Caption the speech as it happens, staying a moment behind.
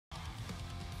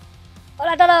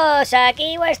Hola a todos,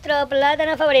 aquí vuestro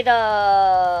plátano favorito.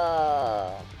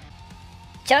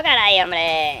 Chócala ahí,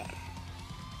 hombre.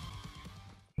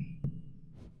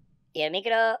 Y el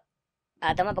micro...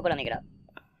 A tomar por culo el micro.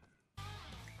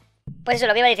 Pues eso,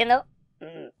 lo que iba diciendo.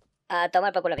 A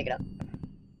tomar por culo el micro.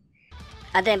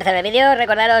 Antes de empezar el vídeo,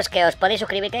 recordaros que os podéis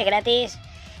suscribir, que es gratis.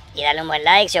 Y darle un buen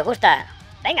like si os gusta.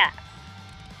 ¡Venga!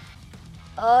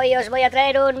 Hoy os voy a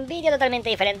traer un vídeo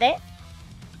totalmente diferente.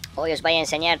 Hoy os voy a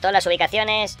enseñar todas las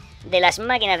ubicaciones de las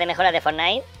máquinas de mejoras de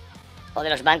Fortnite. O de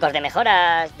los bancos de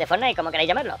mejoras de Fortnite, como queráis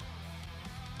llamarlo.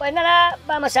 Pues nada,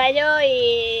 vamos a ello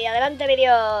y adelante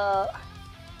vídeo.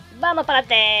 Vamos para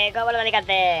adelante, como lo de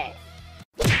Alicante.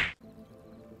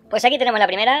 Pues aquí tenemos la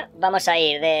primera. Vamos a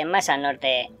ir de más al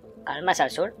norte al más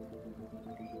al sur.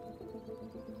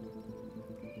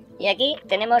 Y aquí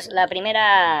tenemos la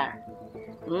primera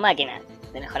máquina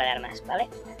de mejora de armas, ¿vale?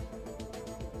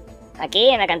 Aquí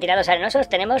en acantilados arenosos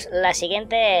tenemos la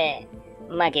siguiente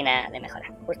máquina de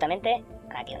mejora. Justamente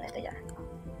aquí donde estoy yo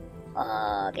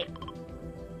ahora. Ok.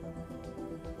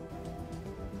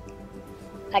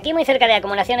 Aquí muy cerca de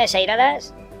acumulaciones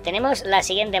airadas tenemos la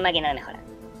siguiente máquina de mejora.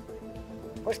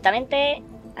 Justamente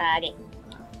aquí.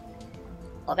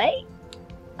 Ok.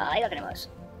 Ahí lo tenemos.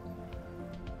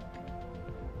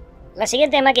 La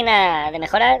siguiente máquina de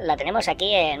mejora la tenemos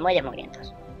aquí en muelles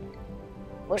mugrientos.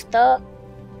 Justo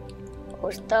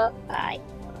ahí.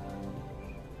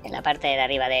 En la parte de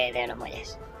arriba de los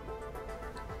muelles.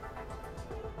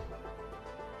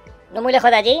 No muy lejos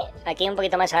de allí, aquí un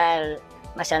poquito más al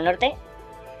norte,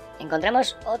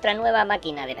 encontramos otra nueva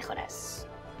máquina de mejoras.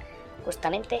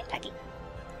 Justamente aquí,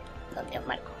 donde os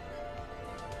marco.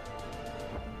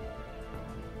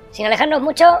 Sin alejarnos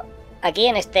mucho, aquí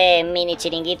en este mini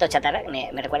chiringuito chatarra,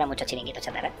 me recuerda mucho a chiringuito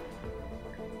chatarra,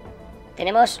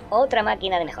 tenemos otra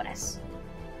máquina de mejoras.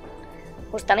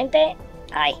 Justamente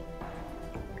ahí.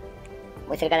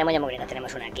 Muy cerca de Muelle Mugriento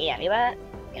tenemos una aquí arriba.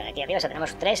 Y una aquí arriba, o sea,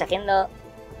 tenemos tres haciendo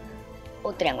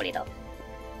un triangulito.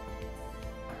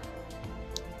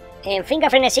 En Finca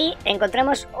Frenesí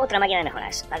encontramos otra máquina de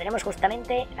mejoras. La tenemos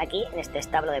justamente aquí en este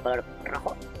establo de color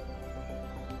rojo.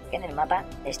 Que en el mapa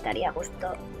estaría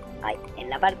justo ahí, en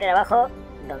la parte de abajo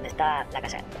donde está la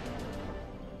casa.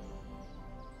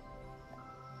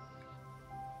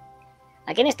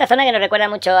 Aquí en esta zona que nos recuerda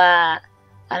mucho a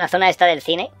la zona esta del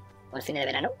cine, o el cine de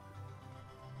verano.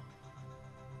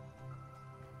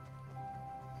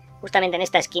 Justamente en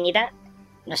esta esquinita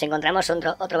nos encontramos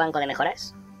otro banco de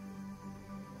mejoras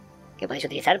que podéis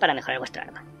utilizar para mejorar vuestra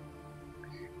arma.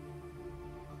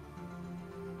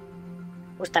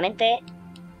 Justamente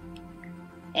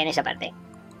en esa parte,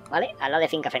 ¿vale? Al lado de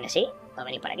Finca Frenesí, os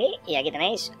venís por aquí y aquí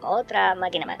tenéis otra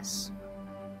máquina más.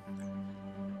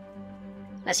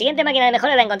 La siguiente máquina de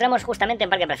mejora la encontramos justamente en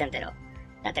Parque Placentero.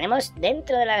 La tenemos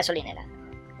dentro de la gasolinera.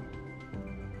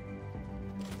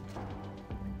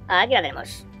 Aquí la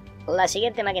tenemos. La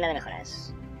siguiente máquina de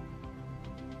mejoras.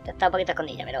 Está un poquito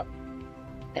escondida, pero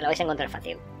la vais a encontrar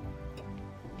fácil.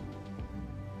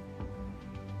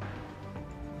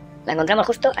 La encontramos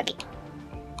justo aquí.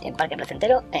 En Parque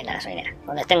Placentero, en la gasolinera.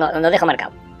 Donde os dejo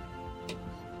marcado.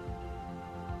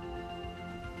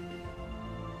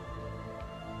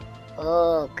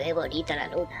 Oh, qué bonita la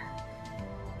luna.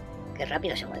 Qué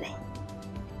rápido se mueve.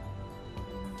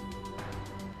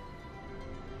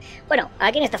 Bueno,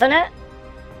 aquí en esta zona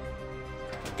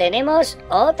tenemos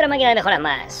otra máquina de mejoras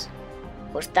más.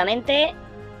 Justamente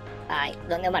ahí,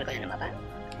 donde os marco yo en el mapa.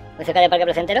 Muy cerca del Parque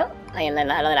Placentero, ahí al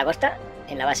lado de la costa,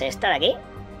 en la base esta de aquí,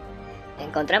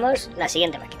 encontramos la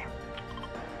siguiente máquina.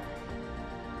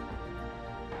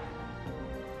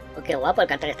 Oh, qué guapo el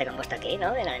cartel este que han puesto aquí,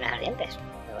 ¿no? De las arenas ardientes.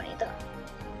 Muy bonito.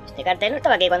 Este cartel no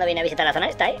estaba aquí cuando vine a visitar la zona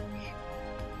esta, ¿eh?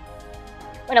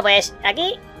 Bueno, pues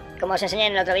aquí, como os enseñé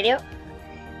en el otro vídeo,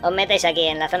 os metéis aquí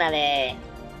en la zona de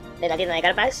la tienda de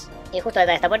carpas y justo detrás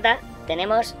de esta puerta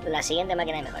tenemos la siguiente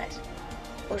máquina de mejoras.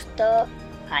 Justo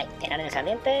ahí, en arenas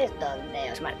ardientes,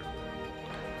 donde os marco.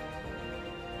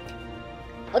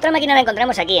 Otra máquina la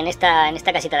encontramos aquí, en esta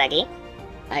casita de aquí.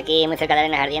 Aquí muy cerca de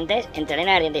arenas ardientes, entre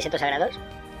arenas ardientes y setos sagrados.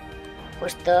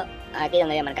 Justo aquí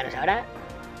donde voy a marcaros ahora.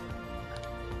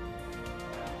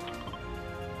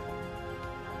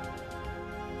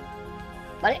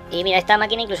 Vale, y mira, esta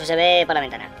máquina incluso se ve por la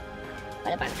ventana.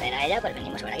 Vale, para acceder a ella, pues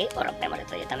venimos por aquí o rompemos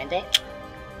esto directamente.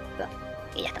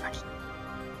 Y ya estamos aquí.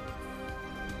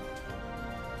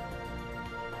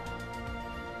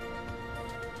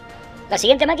 La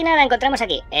siguiente máquina la encontramos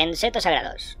aquí, en setos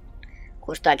sagrados.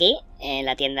 Justo aquí, en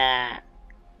la tienda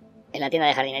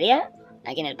de jardinería,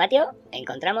 aquí en el patio,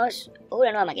 encontramos una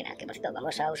nueva máquina, que por cierto,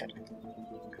 vamos a usarla.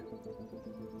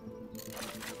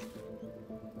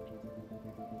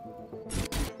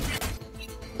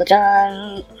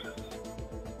 ¡Tachán!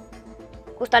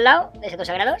 Justo al lado de setos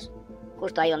sagrados,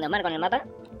 justo ahí donde os marco en el mapa,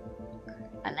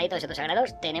 al ladito de setos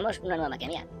sagrados, tenemos una nueva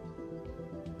máquina. Mira.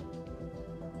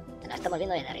 La estamos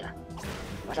viendo desde arriba.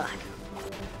 Vamos a bajar.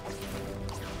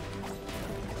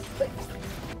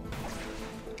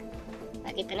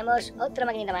 Aquí tenemos otra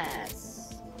maquinita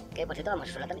más. Que por cierto vamos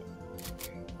a usarla también.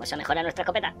 Vamos a mejorar nuestra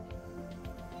escopeta.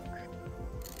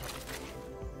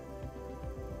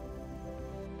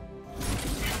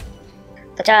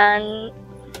 ¡Tachán!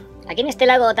 Aquí en este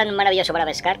lago tan maravilloso para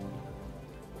pescar,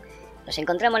 nos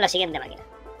encontramos la siguiente máquina.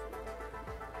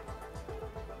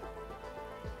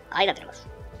 Ahí la tenemos.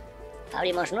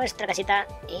 Abrimos nuestra casita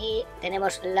y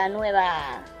tenemos la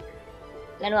nueva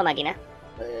máquina.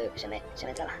 Se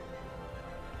me traba.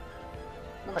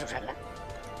 Vamos a usarla.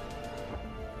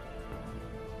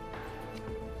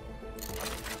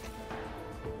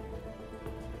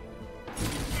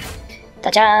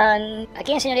 ¡Tachán!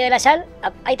 Aquí en Señorío de la Sal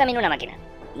hay también una máquina.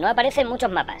 No aparece en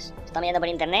muchos mapas. Estamos mirando por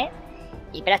internet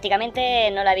y prácticamente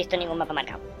no la he visto en ningún mapa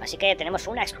marcado. Así que tenemos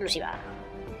una exclusiva.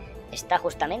 Está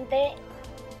justamente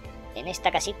en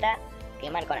esta casita que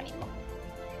marco ahora mismo.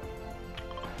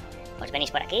 Pues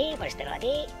venís por aquí, por este lado de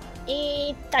aquí.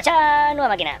 Y ¡tachán! Nueva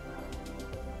máquina.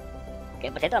 Que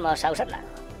por cierto vamos a usarla.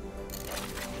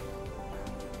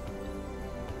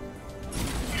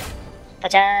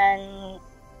 ¡Tachán!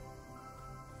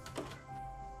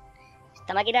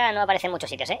 Esta máquina no aparece en muchos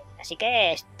sitios, ¿eh? Así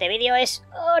que este vídeo es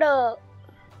oro.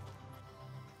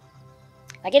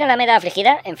 Aquí en la Alameda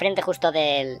Afligida, enfrente justo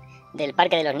del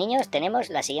Parque de los Niños, tenemos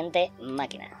la siguiente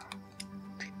máquina.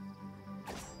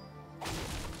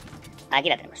 Aquí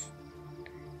la tenemos.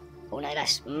 Una de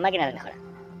las máquinas de mejora.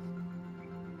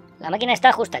 La máquina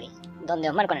está justo aquí, donde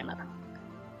os marco en el mapa.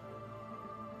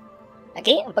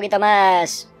 Aquí, un poquito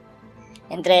más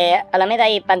entre Alameda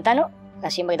y Pantano,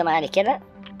 así un poquito más a la izquierda,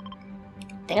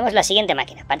 tenemos la siguiente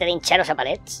máquina. Aparte de hincharos a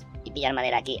palets y pillar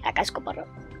madera aquí a casco porro,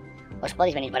 os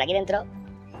podéis venir por aquí dentro.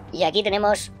 Y aquí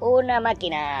tenemos una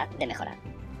máquina de mejora.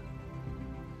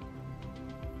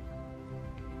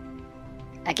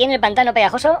 Aquí en el pantano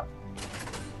pegajoso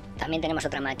también tenemos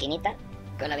otra maquinita,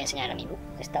 que os la voy a enseñar ahora mismo.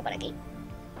 Está por aquí.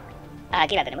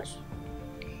 Aquí la tenemos,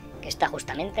 que está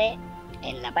justamente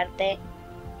en la parte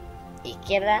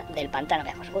izquierda del pantano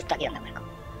pegajoso, justo aquí donde marco.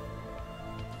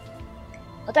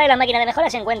 Otra de las máquinas de mejora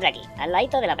se encuentra aquí, al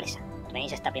ladito de la presa.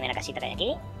 Veis esta primera casita que hay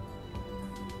aquí.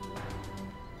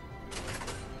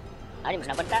 Abrimos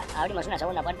una puerta, abrimos una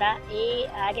segunda puerta y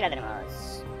aquí la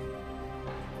tenemos.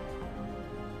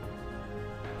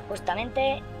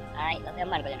 Justamente ahí donde os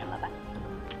marco yo en el mapa.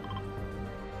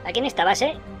 Aquí en esta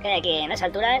base, que hay aquí en las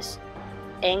alturas,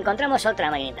 encontramos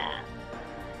otra maquinita.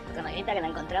 Otra maquinita que la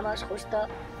encontramos justo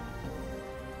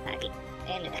aquí,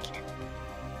 en esta esquina.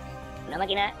 Una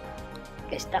máquina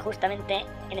que está justamente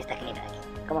en esta esquinita de aquí,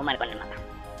 como os marco en el mapa.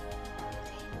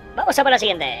 Vamos a por la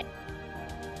siguiente.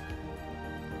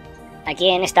 Aquí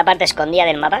en esta parte escondida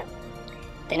del mapa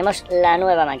tenemos la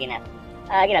nueva máquina.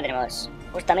 Aquí la tenemos,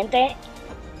 justamente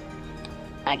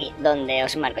aquí, donde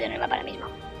os marco yo en el mapa ahora mismo.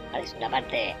 ¿Vale? La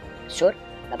parte sur,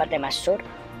 la parte más sur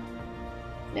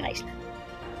de la isla.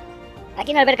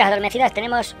 Aquí en Albercas Adormecidas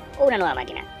tenemos una nueva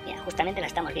máquina. Mira, justamente la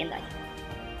estamos viendo ahí.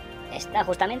 Está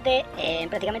justamente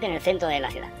prácticamente en el centro de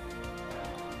la ciudad.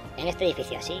 En este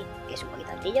edificio así, que es un poquito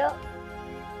altillo.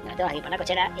 Lo tengo aquí por la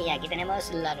cochera y aquí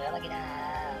tenemos la nueva máquina.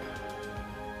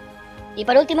 Y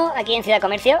por último, aquí en Ciudad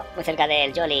Comercio, muy cerca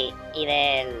del Jolly y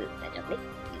de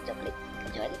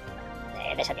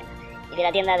esa tienda. Y de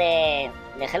la tienda de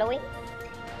Halloween,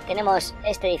 tenemos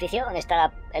este edificio donde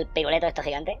está el piruleto esto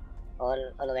gigante, o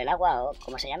lo del agua, o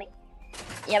como se llame.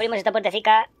 Y abrimos esta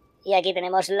puertecica y aquí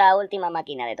tenemos la última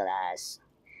máquina de todas.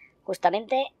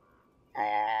 Justamente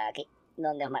aquí,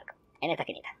 donde os marco, en esta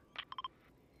esquinita.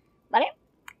 ¿Vale?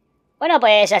 Bueno,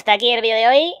 pues hasta aquí el vídeo de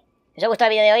hoy. Si os ha gustado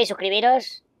el vídeo de hoy,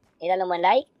 suscribiros y dadle un buen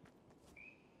like.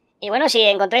 Y bueno, si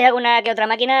encontráis alguna que otra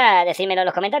máquina, decídmelo en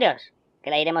los comentarios,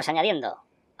 que la iremos añadiendo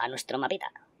a nuestro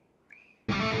mapita.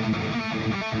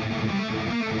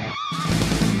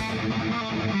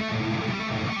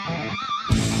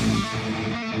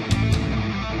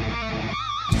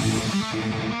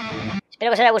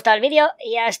 Espero que os haya gustado el vídeo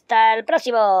y hasta el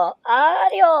próximo.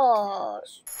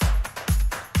 ¡Adiós!